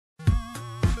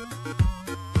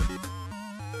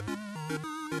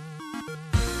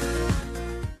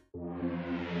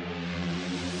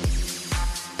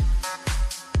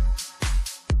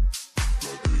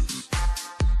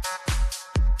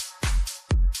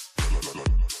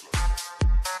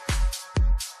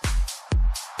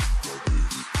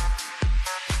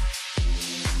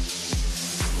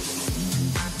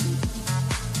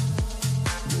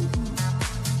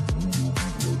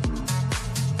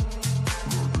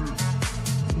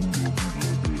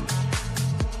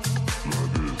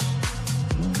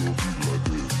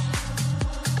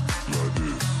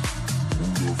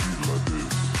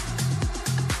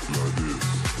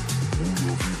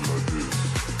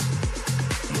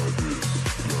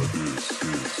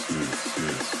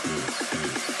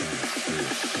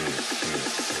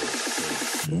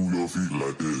feet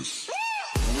like this.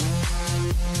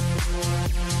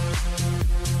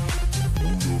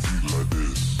 Move your feet like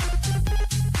this.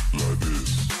 Like this.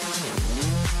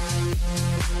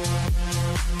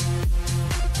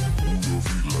 Move your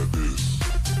feet like this.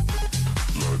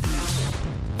 Like this.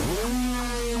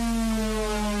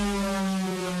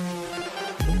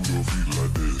 Move your feet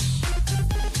like this.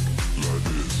 Like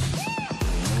this.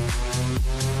 Move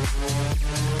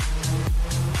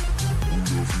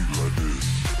your feet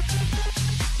like this.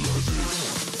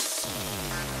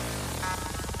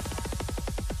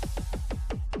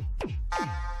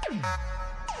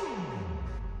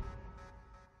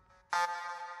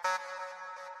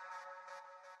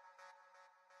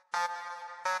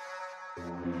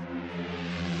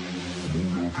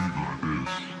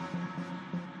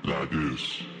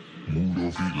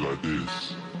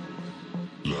 Like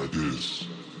this.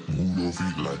 Move your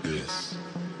feet like this.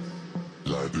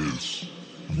 Like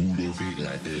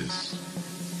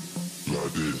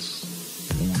this.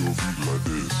 Move your feet like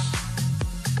this.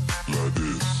 Like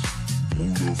this.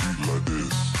 Move your feet like this. Like this. Move your feet like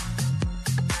this.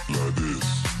 Like this.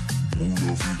 Move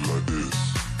your feet like this.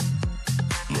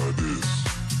 Like this.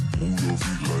 Move your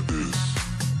feet like this.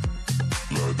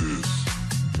 Like this.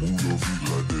 Move your feet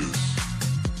like this.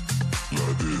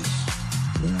 Like this.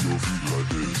 Move your feet like this. Like this, move your feet like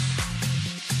this,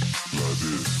 like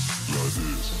this, like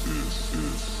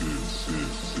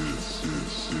this,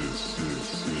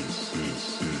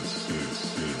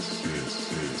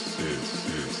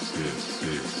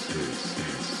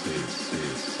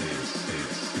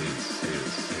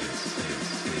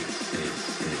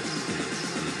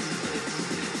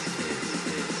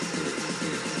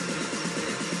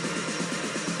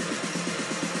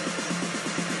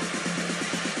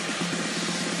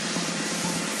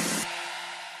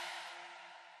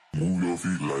 move your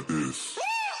feet like this. Move your feet like this.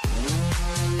 Like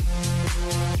this.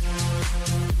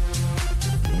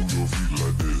 Move your feet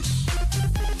like this.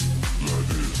 Like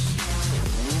this.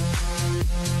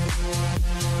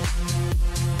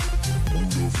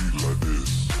 Move your feet like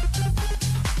this.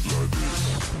 Like this.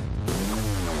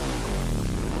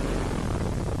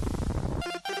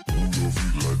 Move your feet like this. Like this. Move your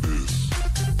feet like this.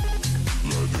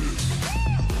 Like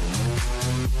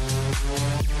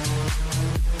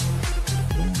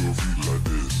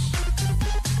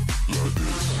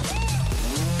this.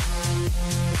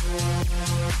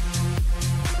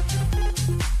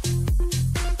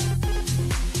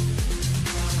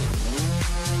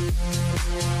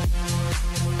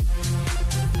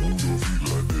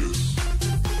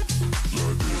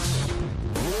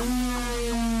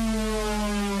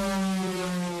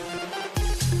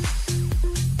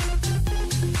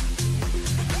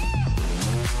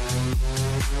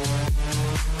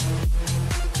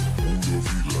 Move your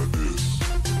feet like this.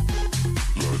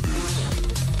 Like this.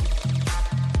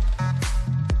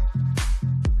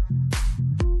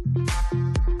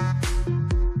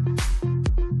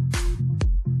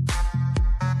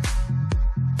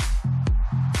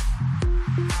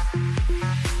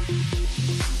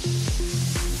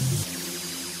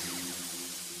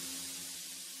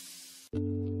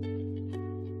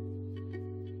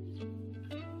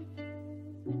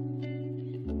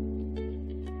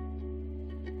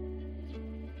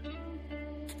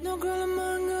 No girl of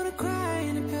mine gonna cry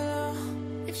in a pillow.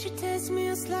 If she takes me,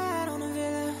 I'll slide on a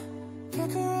villa.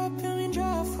 Pick her up and we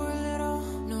drive for a little.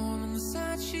 No one on the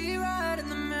side, she right in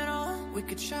the middle. We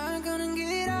could try, gonna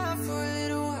get out for a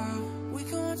little while. We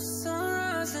can watch the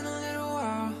sunrise in a little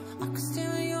while. I could stay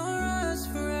with your eyes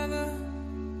forever.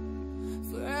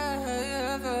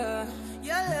 Forever.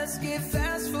 Yeah, let's get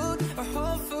fast food or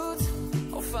Whole Foods.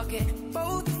 Oh, fuck it,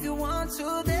 both if you want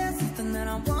to. There's something that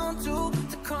I want to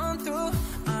come through.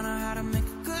 I know how to make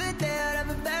a good day out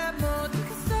of a bad mood. We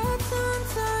can start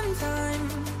time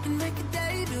and make a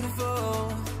day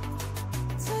beautiful.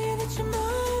 Tell you that you're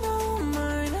mine, oh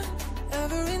mine,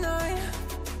 every night.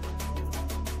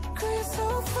 Girl, you're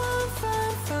so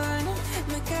fine,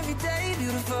 make every day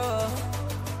beautiful.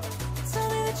 Tell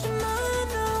me that you're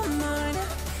mine, oh mine,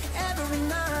 every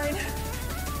night.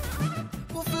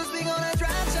 Well, first we gonna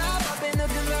drive top up in the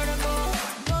convertible.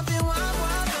 Bumping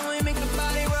wild, then we make the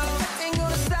body roll. Ain't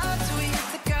gonna stop till we hit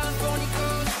the California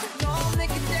coast. Don't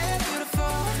make it that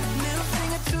beautiful. Middle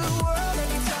finger to the world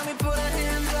anytime we put our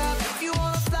hands up. If you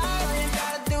wanna fly, all you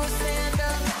gotta do is stand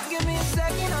up. Give me a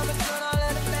second, I'll be done, I'll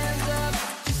let it bands up.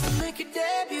 Just to make your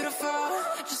day beautiful.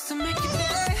 Just to make your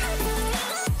day. Beautiful.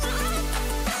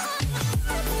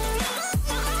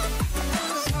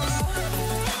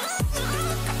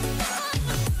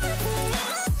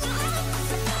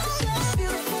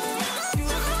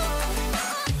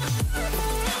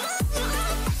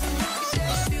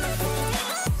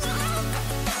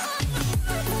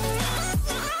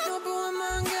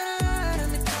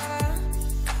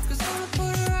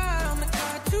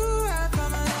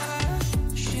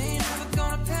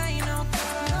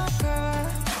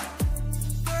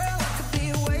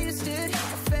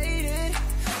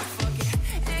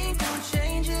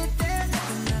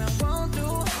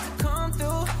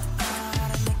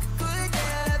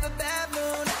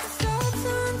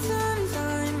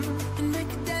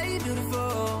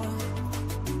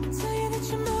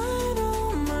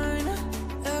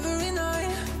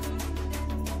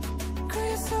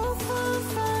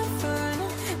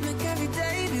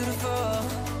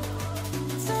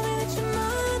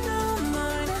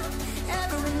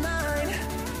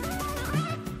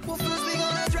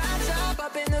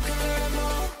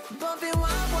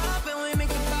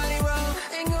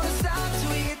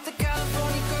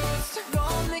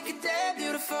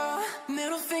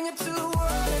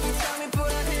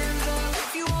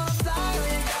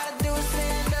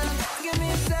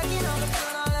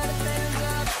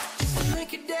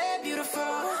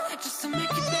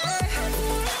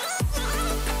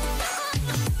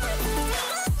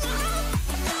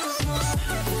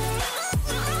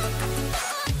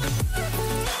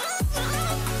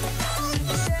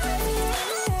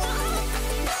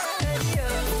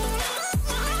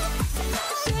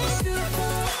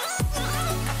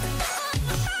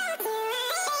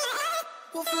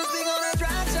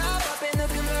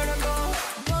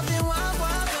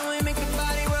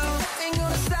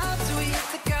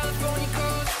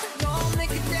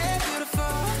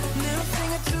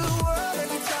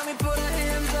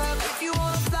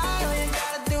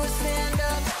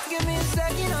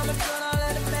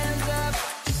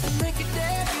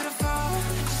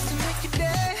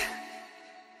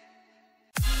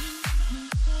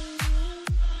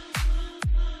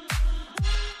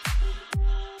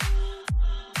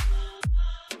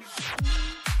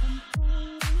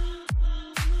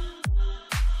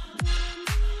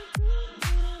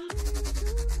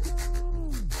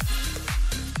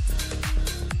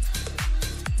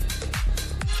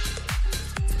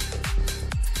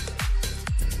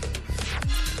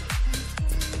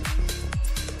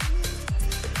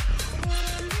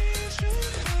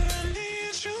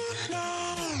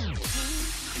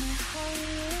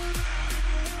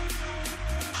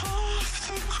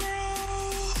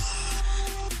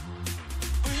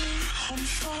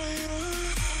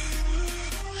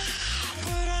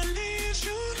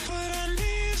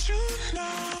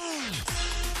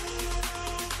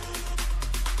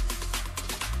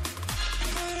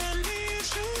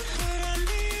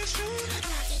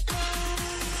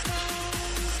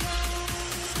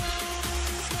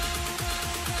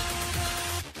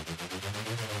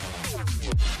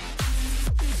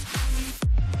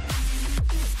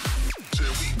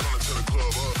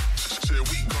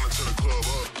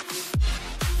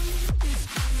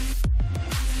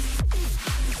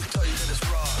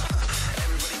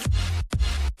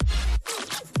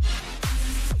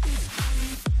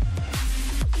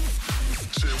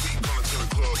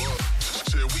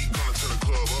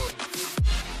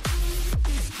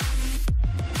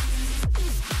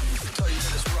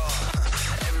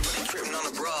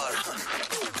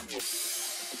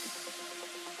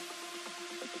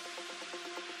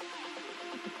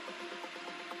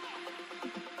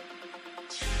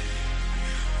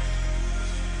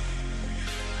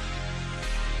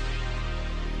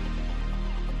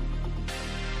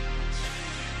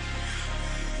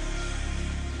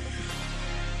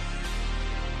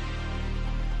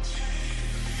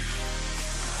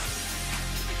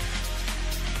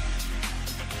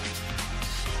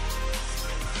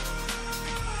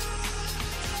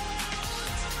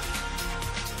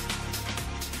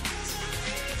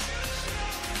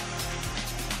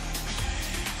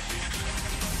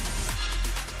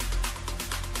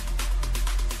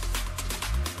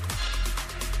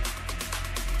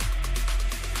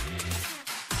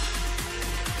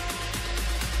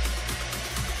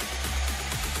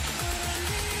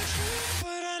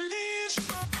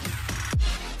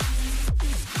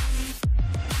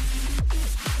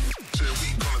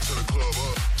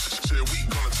 here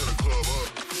we go.